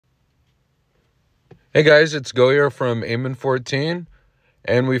Hey guys, it's Go here from Aimon 14,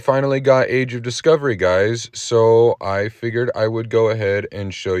 and we finally got Age of Discovery, guys. So I figured I would go ahead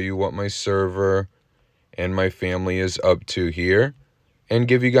and show you what my server and my family is up to here, and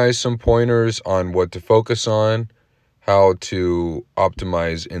give you guys some pointers on what to focus on, how to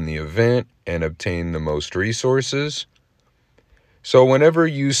optimize in the event, and obtain the most resources. So whenever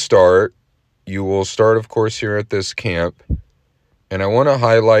you start, you will start, of course, here at this camp. And I want to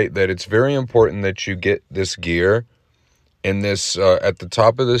highlight that it's very important that you get this gear in this at the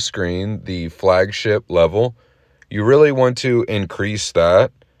top of the screen, the flagship level. You really want to increase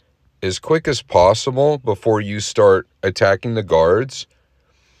that as quick as possible before you start attacking the guards.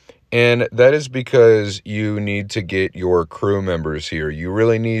 And that is because you need to get your crew members here. You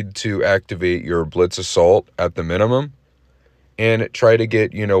really need to activate your Blitz Assault at the minimum and try to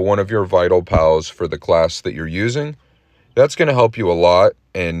get, one of your vital pals for the class that you're using. That's going to help you a lot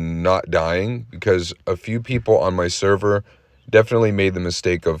in not dying, because a few people on my server definitely made the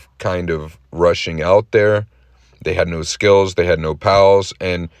mistake of kind of rushing out there. They had no skills, they had no pals,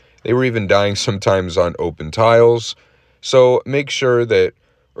 and they were even dying sometimes on open tiles. So make sure that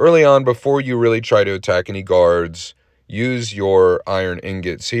early on, before you really try to attack any guards, use your iron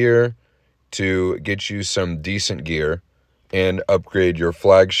ingots here to get you some decent gear and upgrade your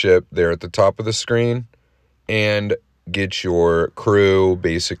flagship there at the top of the screen, and get your crew,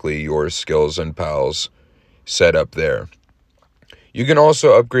 basically your skills and pals, set up there. You can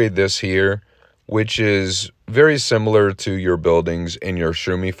also upgrade this here, which is very similar to your buildings in your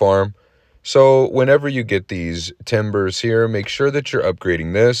shroomy farm. So whenever you get these timbers here, make sure that you're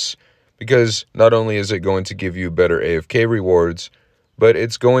upgrading this, because not only is it going to give you better AFK rewards, but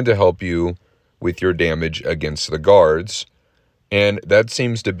it's going to help you with your damage against the guards. And that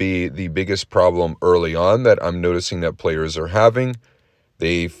seems to be the biggest problem early on that I'm noticing that players are having.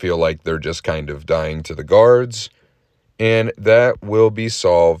 They feel like they're just kind of dying to the guards. And that will be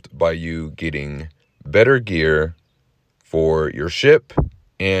solved by you getting better gear for your ship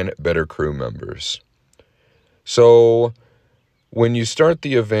and better crew members. So when you start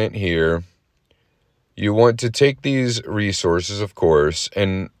the event here, you want to take these resources, of course.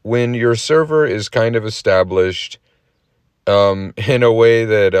 And when your server is kind of established, in a way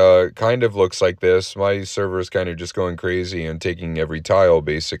that kind of looks like this. My server is kind of just going crazy and taking every tile,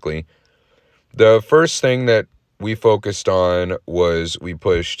 basically. The first thing that we focused on was we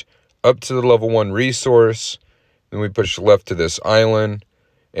pushed up to the level 1 resource, then we pushed left to this island,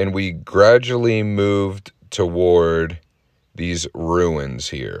 and we gradually moved toward these ruins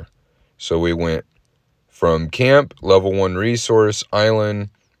here. So we went from camp, level 1 resource,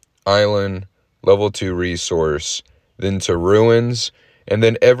 island, level 2 resource, then to ruins, and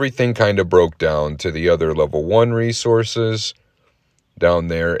then everything kind of broke down to the other level 1 resources down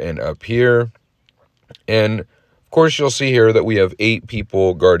there and up here. And of course you'll see here that we have 8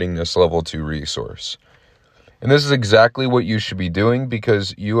 people guarding this level 2 resource. And this is exactly what you should be doing,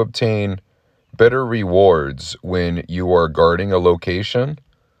 because you obtain better rewards when you are guarding a location.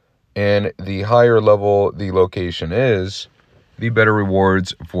 And the higher level the location is, the better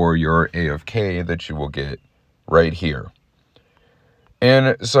rewards for your AFK that you will get right here.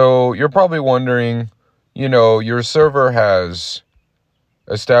 And so you're probably wondering, your server has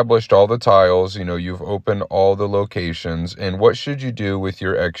established all the tiles, you've opened all the locations, and what should you do with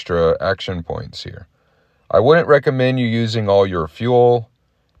your extra action points here? I wouldn't recommend you using all your fuel.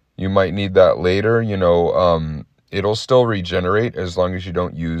 You might need that later. It'll still regenerate as long as you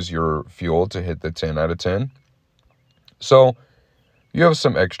don't use your fuel to hit the 10 out of 10. So you have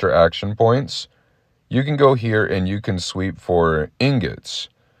some extra action points. You can go here and you can sweep for ingots.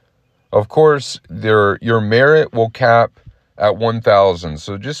 Of course, your merit will cap at 1,000.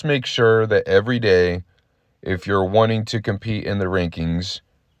 So just make sure that every day, if you're wanting to compete in the rankings,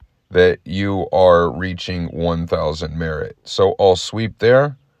 that you are reaching 1,000 merit. So I'll sweep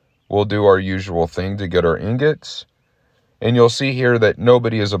there. We'll do our usual thing to get our ingots. And you'll see here that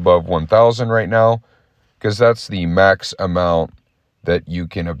nobody is above 1,000 right now, because that's the max amount that you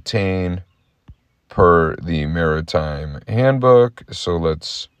can obtain per the Maritime Handbook. So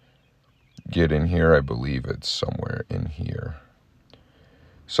let's get in here. I believe it's somewhere in here.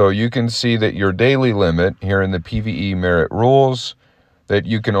 So you can see that your daily limit here in the PvE merit rules, that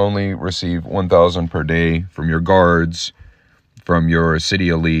you can only receive 1,000 per day from your guards, from your city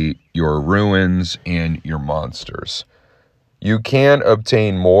elite, your ruins, and your monsters. You can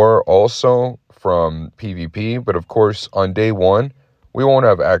obtain more also from PvP, but of course on day 1, we won't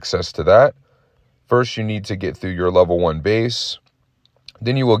have access to that. First, you need to get through your level 1 base.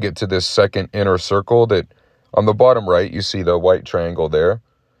 Then you will get to this second inner circle that on the bottom right, you see the white triangle there.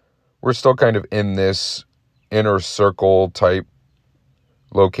 we're still kind of in this inner circle type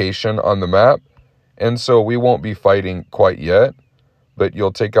location on the map. And so we won't be fighting quite yet, but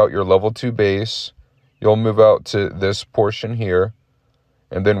you'll take out your level 2 base. You'll move out to this portion here.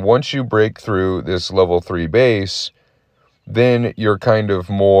 And then once you break through this level 3 base, then you're kind of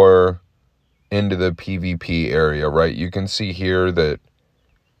more into the PvP area, right? You can see here that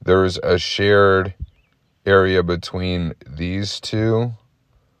there's a shared area between these two.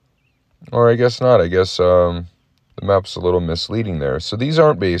 Or I guess not. I guess the map's a little misleading there. So these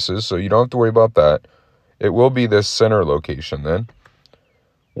aren't bases, so you don't have to worry about that. It will be this center location then,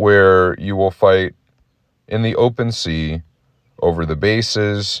 where you will fight in the open sea over the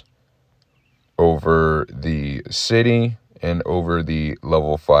bases, over the city, and over the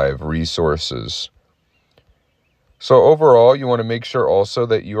level 5 resources. So overall, you want to make sure also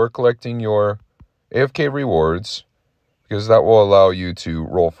that you are collecting your AFK rewards, because that will allow you to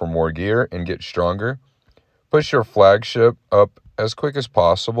roll for more gear and get stronger. Push your flagship up as quick as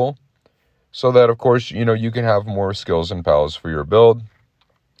possible, so that, of course, you can have more skills and pals for your build.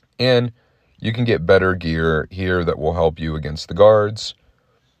 And you can get better gear here that will help you against the guards.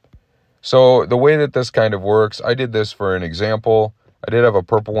 So the way that this kind of works, I did this for an example. I did have a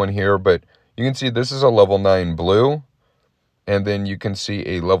purple one here, but you can see this is a level 9 blue. And then you can see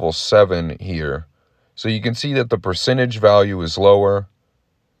a level 7 here. So you can see that the percentage value is lower.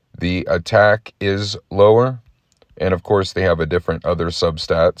 The attack is lower. And of course, they have a different other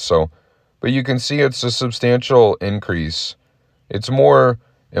substat. But you can see it's a substantial increase. It's more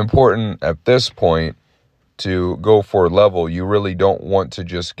important at this point to go for level. You really don't want to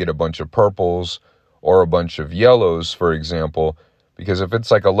just get a bunch of purples or a bunch of yellows, for example, because if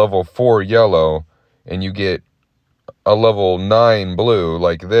it's like a level 4 yellow and you get a level 9 blue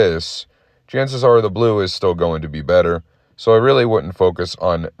like this, chances are the blue is still going to be better. So I really wouldn't focus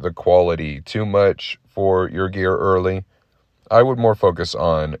on the quality too much for your gear early. I would more focus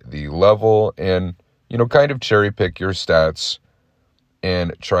on the level and, kind of cherry pick your stats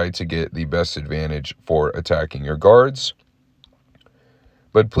and try to get the best advantage for attacking your guards.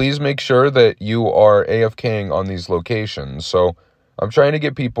 But please make sure that you are AFKing on these locations. So I'm trying to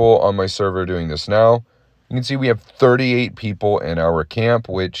get people on my server doing this now. You can see we have 38 people in our camp,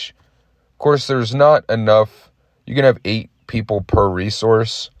 which, of course, there's not enough. You can have 8 people per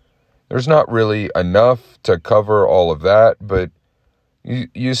resource. There's not really enough to cover all of that, but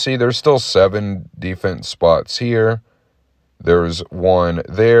you see there's still 7 defense spots here. There's 1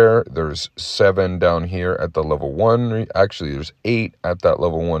 there. There's 7 down here at the level 1. Actually, there's 8 at that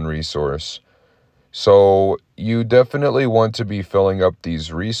level 1 resource. So you definitely want to be filling up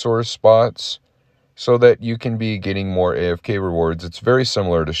these resource spots so that you can be getting more AFK rewards. It's very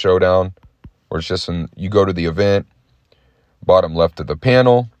similar to Showdown, where it's just you go to the event, bottom left of the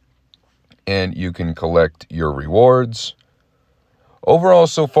panel, and you can collect your rewards. Overall,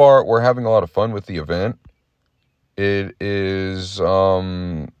 so far, we're having a lot of fun with the event. It is, we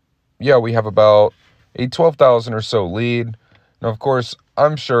have about a 12,000 or so lead. Now, of course,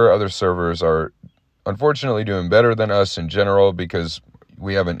 I'm sure other servers are unfortunately doing better than us in general because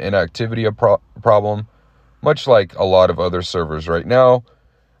we have an inactivity problem, much like a lot of other servers right now.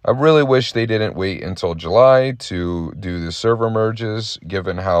 I really wish they didn't wait until July to do the server merges,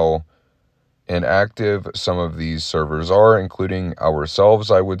 given how inactive some of these servers are, including ourselves,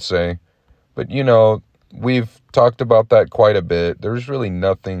 I would say. But, we've talked about that quite a bit. There's really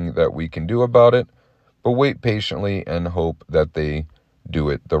nothing that we can do about it, but wait patiently and hope that they do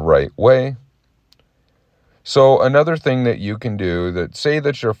it the right way. So another thing that you can do, that say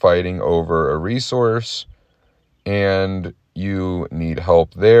that you're fighting over a resource and you need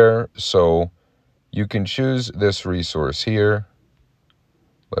help there, so you can choose this resource here.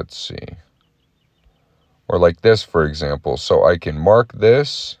 Let's see. Or like this, for example. So I can mark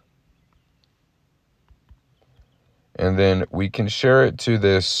this, and then we can share it to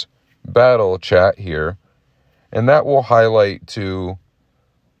this battle chat here, and that will highlight to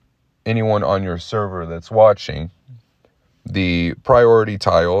anyone on your server that's watching the priority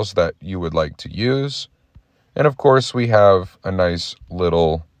tiles that you would like to use. And of course, we have a nice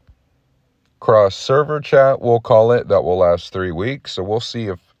little cross-server chat, we'll call it, that will last 3 weeks. So we'll see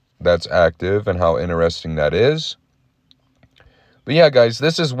if that's active and how interesting that is. But yeah, guys,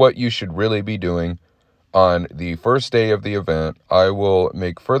 this is what you should really be doing on the first day of the event. I will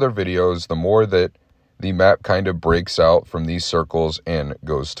make further videos the more that the map kind of breaks out from these circles and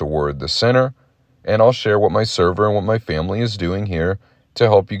goes toward the center. And I'll share what my server and what my family is doing here to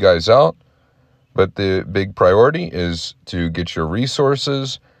help you guys out. But the big priority is to get your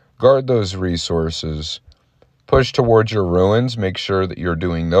resources, guard those resources, push towards your ruins, make sure that you're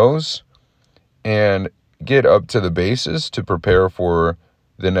doing those, and get up to the bases to prepare for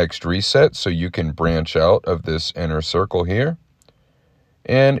the next reset so you can branch out of this inner circle here.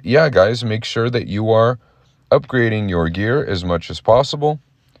 And yeah, guys, make sure that you are upgrading your gear as much as possible,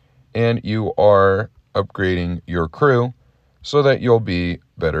 and you are upgrading your crew so that you'll be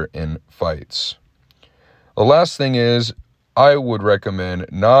better in fights. The last thing is, I would recommend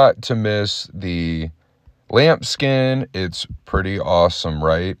not to miss the lamp skin. It's pretty awesome,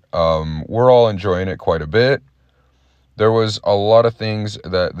 right? We're all enjoying it quite a bit. There was a lot of things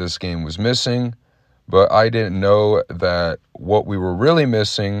that this game was missing, but I didn't know that what we were really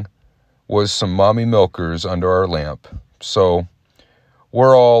missing was some mommy milkers under our lamp. So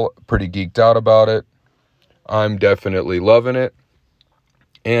we're all pretty geeked out about it. I'm definitely loving it.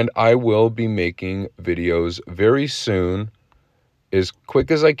 And I will be making videos very soon, as quick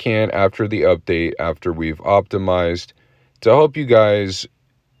as I can after the update, after we've optimized, to help you guys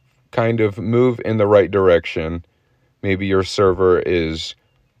kind of move in the right direction. Maybe your server is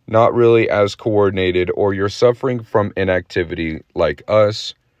not really as coordinated, or you're suffering from inactivity like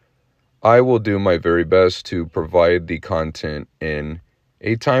us. I will do my very best to provide the content in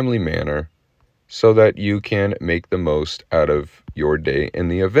a timely manner so that you can make the most out of your day in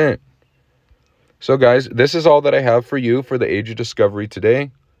the event. So guys, this is all that I have for you for the Age of Discovery today.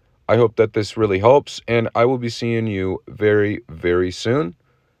 I hope that this really helps, and I will be seeing you very, very soon.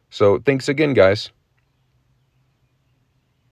 So thanks again, guys.